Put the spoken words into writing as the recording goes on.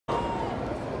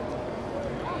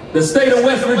The state of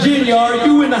West Virginia, are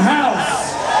you in the house?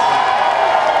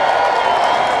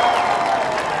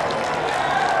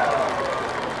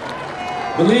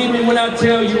 Believe me when I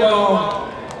tell you all,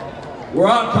 where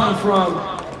I come from,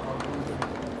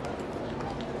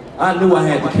 I knew I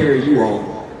had to carry you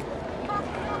on.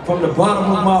 From the bottom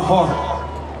of my heart,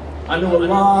 I know a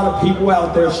lot of people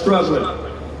out there struggling.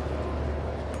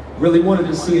 Really wanted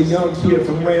to see a young kid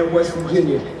from Enshrinement, West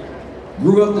Virginia,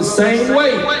 grew up the same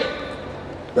way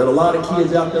that a lot of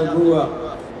kids out there grew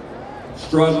up,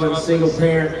 struggling, single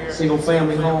parent, single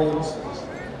family homes.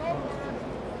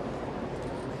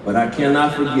 But I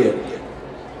cannot forget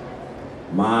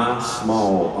my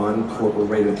small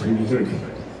unincorporated community,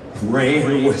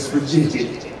 Enshrinement, West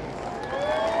Virginia.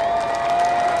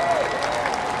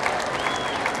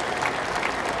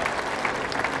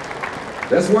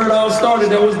 That's where it all started.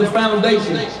 That was the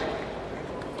foundation.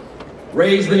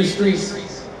 Raised in the streets.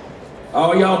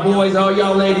 All y'all boys, all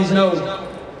y'all ladies know,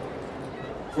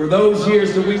 for those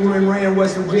years that we were in Enshrinement,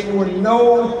 West Virginia, when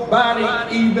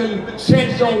nobody even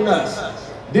checked on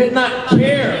us, did not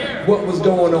care what was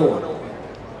going on,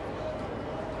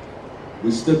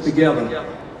 we stood together.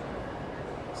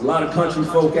 There's a lot of country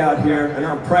folk out here, and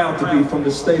I'm proud to be from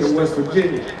the state of West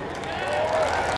Virginia.